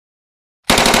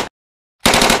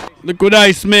Liquid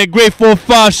Ice, man. Great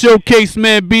 45 showcase,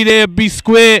 man. Be there, be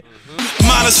squared.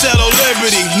 Monticello,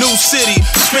 Liberty, New City,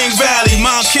 Spring Valley,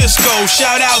 Mount Kisco.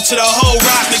 Shout out to the whole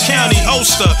Rockland County,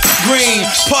 Ulster, Green,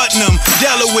 Putnam,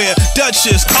 Delaware,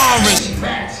 Dutchess, Orange.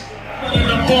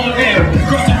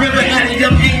 Cross the river, had a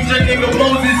young angel, nigga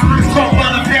Moses. Caught by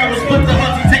the barrels, put the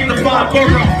hunter, take the 5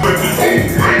 borough.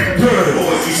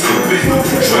 Boys, you stupid.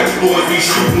 Track boys, we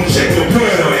shooting. Check your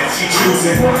pistol that she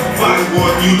choosing.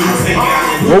 5-1, you losing.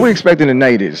 What we're expecting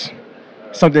tonight is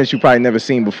something that you probably never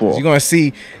seen before. You're gonna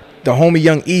see the homie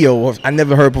Young EO, I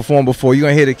never heard perform before. You're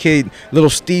gonna hear the kid, Little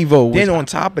Steve-O. Then on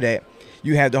top of that,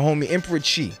 you have the homie Emperor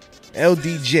Chi,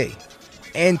 LDJ,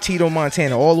 and Tito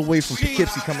Montana, all the way from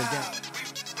Poughkeepsie coming down.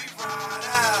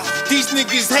 These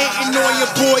niggas hating on your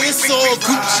boy, it's all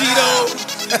Gucci though.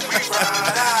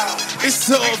 It's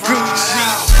all Gucci.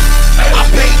 I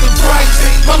paid the price,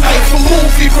 my life a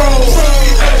movie role.